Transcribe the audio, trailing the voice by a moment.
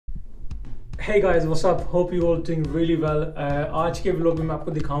Hey guys, what's up? Hope you all doing really well. आज के vlog में मैं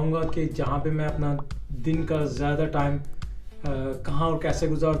आपको दिखाऊंगा कि जहाँ पे मैं अपना दिन का ज़्यादा टाइम कहाँ और कैसे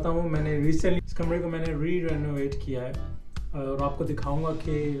गुजारता हूँ। मैंने रिसेंटली इस कमरे को मैंने रेनोवेट किया है और आपको दिखाऊंगा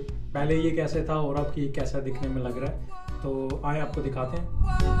कि पहले ये कैसे था और अब ये कैसा दिखने में लग रहा है। तो आए आपको दिखाते हैं।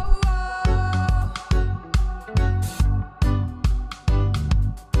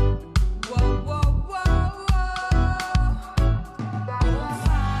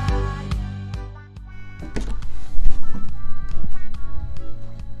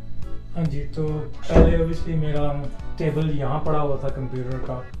 हाँ जी, तो पहले ओबियसली मेरा टेबल यहाँ पड़ा हुआ था कंप्यूटर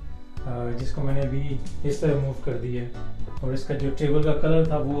का, जिसको मैंने अभी इस तरह मूव कर दिया है। और इसका जो टेबल का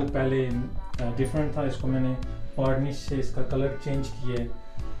कलर था वो पहले डिफरेंट था, इसको मैंने वार्निश से इसका कलर चेंज किया है।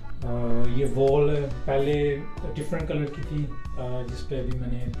 ये वॉल पहले डिफरेंट कलर की थी, जिस पे अभी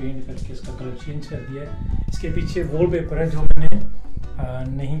मैंने पेंट करके इसका कलर चेंज कर दिया है। इसके पीछे वॉलपेपर है जो मैंने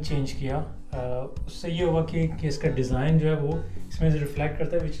नहीं चेंज किया। उससे ये हुआ कि इसका डिज़ाइन जो है वो इसमें से रिफ्लेक्ट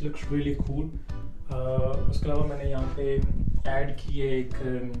करता है, विच लुक्स रियली कूल। उसके अलावा मैंने यहाँ पे ऐड किए एक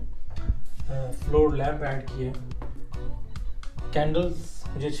फ्लोर लैम्प ऐड किए। कैंडल्स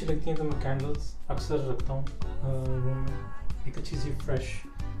मुझे अच्छी लगती हैं तो मैं कैंडल्स अक्सर रखता हूँ रूम में। एक अच्छी सी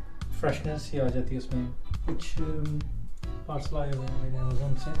फ्रेशनेस ही आ जाती है उसमें। कुछ पार्सल आए हुए हैं मेरे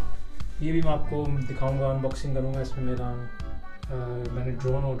अमेज़ोन से, ये भी मैं आपको दिखाऊंगा, अनबॉक्सिंग करूँगा। इसमें मेरा मैंने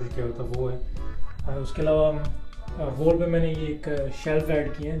ड्रोन ऑर्डर किया हुआ था वो है। उसके अलावा वॉल पे मैंने ये एक शेल्फ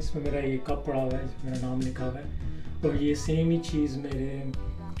ऐड किया है जिसमें मेरा ये कप पड़ा हुआ है, जिसमें मेरा नाम लिखा हुआ है। और ये सेम ही चीज़ मेरे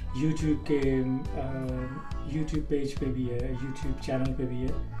यूट्यूब पेज पे भी है, यूट्यूब चैनल पे भी है।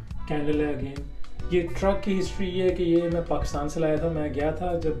 कैंडल है अगेन। ये ट्रक की हिस्ट्री ये है कि ये मैं पाकिस्तान से लाया था। मैं गया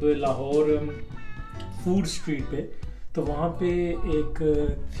था जब लाहौर फूड स्ट्रीट पे, तो वहाँ पे एक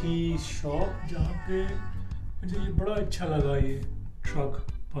थी शॉप जहाँ पे मुझे ये बड़ा अच्छा लगा, ये ट्रक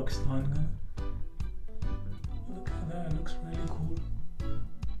पाकिस्तान का। Look at that, it looks really cool.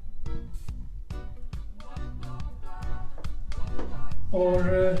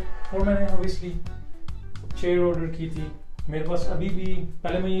 और मैंने ऑब्वियसली चेयर ऑर्डर की थी। मेरे पास अभी भी,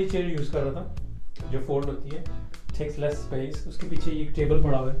 पहले मैं ये चेयर यूज़ कर रहा था जो फोल्ड होती है, टेक्स लेस स्पेस। उसके पीछे ये टेबल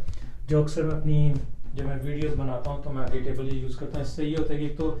पड़ा हुआ है जो अक्सर मैं अपनी जब मैं वीडियोस बनाता हूँ तो मैं ये टेबल ये यूज़ करता हूँ। इससे ये होता है कि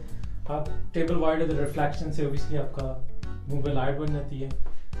तो आप टेबल वाइड है तो रिफ्लेक्शन से ऑब्वियसली आपका मुंह पे लाइट बन जाती है।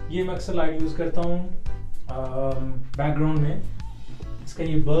 ये मैं अक्सर लाइट यूज़ करता हूँ बैकग्राउंड में। इसका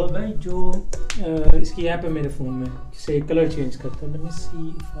ये बल्ब है जो इसकी ऐप है मेरे फ़ोन में, जिससे कलर चेंज करता है। Let me see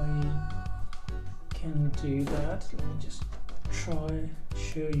if I can do that. Let me just try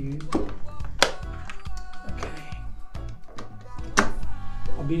show you. Okay,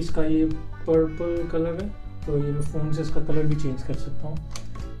 अभी इसका ये पर्पल कलर है तो ये मैं फ़ोन से इसका कलर भी चेंज कर सकता हूँ,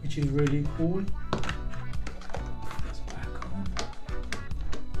 which is really cool.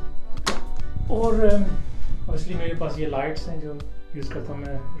 और obviously मेरे पास ये लाइट्स हैं जो यूज़ करता हूँ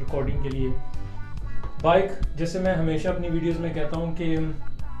मैं रिकॉर्डिंग के लिए। बाइक, जैसे मैं हमेशा अपनी वीडियोस में कहता हूँ कि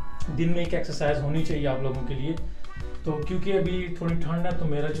दिन में एक एक्सरसाइज होनी चाहिए आप लोगों के लिए। तो क्योंकि अभी थोड़ी ठंड है तो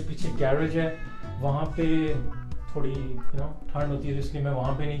मेरा जो पीछे गैरेज है वहाँ पे थोड़ी ठंड होती है, तो इसलिए मैं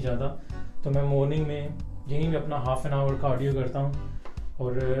वहाँ पे नहीं जाता। तो मैं मॉर्निंग में यहीं पे अपना हाफ एन आवर कार्डियो करता हूँ।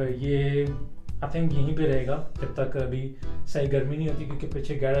 और ये आई थिंक यहीं पे रहेगा जब तक अभी सही गर्मी नहीं होती, क्योंकि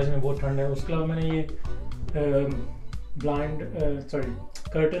पीछे गैरेज में बहुत ठंड है। उसके अलावा मैंने ये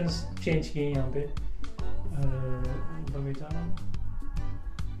कर्टन्स चेंज किए यहाँ पे।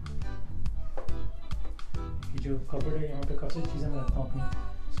 जो कपड़े है यहाँ पे काफ़ी चीज़ें मैं रखता हूँ अपनी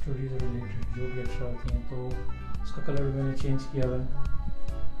स्टूडियो से रिलेटेड जो भी अच्छा होती हैं, तो उसका कलर भी मैंने चेंज किया हुआ है।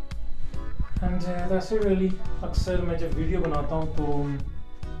 एंड वैसे रियली अक्सर मैं जब वीडियो बनाता हूँ तो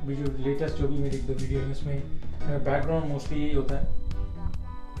अभी जो लेटेस्ट जो भी मेरी एक दो वीडियो है उसमें बैकग्राउंड मोस्टली यही होता है।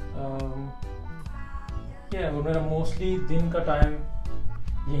 वो मेरा मोस्टली दिन का टाइम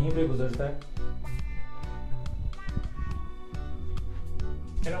यहीं पे गुजरता है।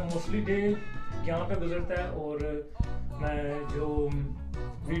 मेरा मोस्टली डे यहाँ पे गुजरता है। और मैं जो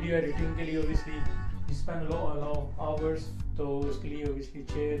वीडियो एडिटिंग के लिए ऑब्वियसली स्पेंड लॉट आवर्स, तो उसके लिए ऑब्वियसली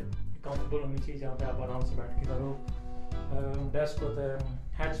चेयर कंफर्टेबल होनी चाहिए जहाँ पे आप आराम से बैठ के करो। डेस्क होता है,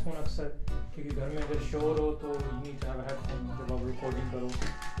 हेडफोन अक्सर, क्योंकि घर में अगर शोर हो तो you need to have headphone जब आप रिकॉर्डिंग करो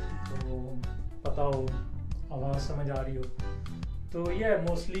तो पता हो, आवाज़ समझ आ रही हो। तो ये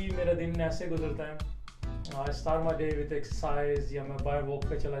मोस्टली मेरा दिन ऐसे गुजरता है। I start my day with exercise, या मैं बाहर वॉक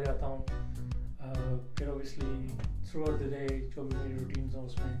पे चला जाता हूँ। फिर obviously through out the day जो भी मेरी रूटीन्स हैं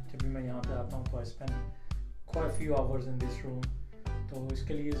उसमें जब भी मैं यहाँ पे आता हूँ तो I spend quite few hours in this room. तो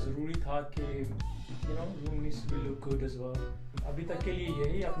इसके लिए ज़रूरी था कि room needs to be look good as well. अभी तक के लिए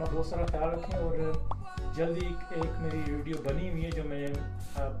यही, अपना बहुत सारा ख्याल रखें। और जल्दी एक मेरी वीडियो बनी हुई है जो मैं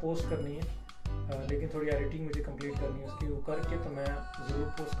पोस्ट करनी है, लेकिन थोड़ी एडिटिंग मुझे कंप्लीट करनी है उसकी, वो करके तो मैं ज़रूर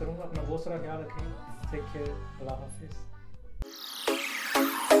पोस्ट करूँगा। अपना बहुत सारा ख्याल रखें। टेक केयर, अल्लाह हाफिज़।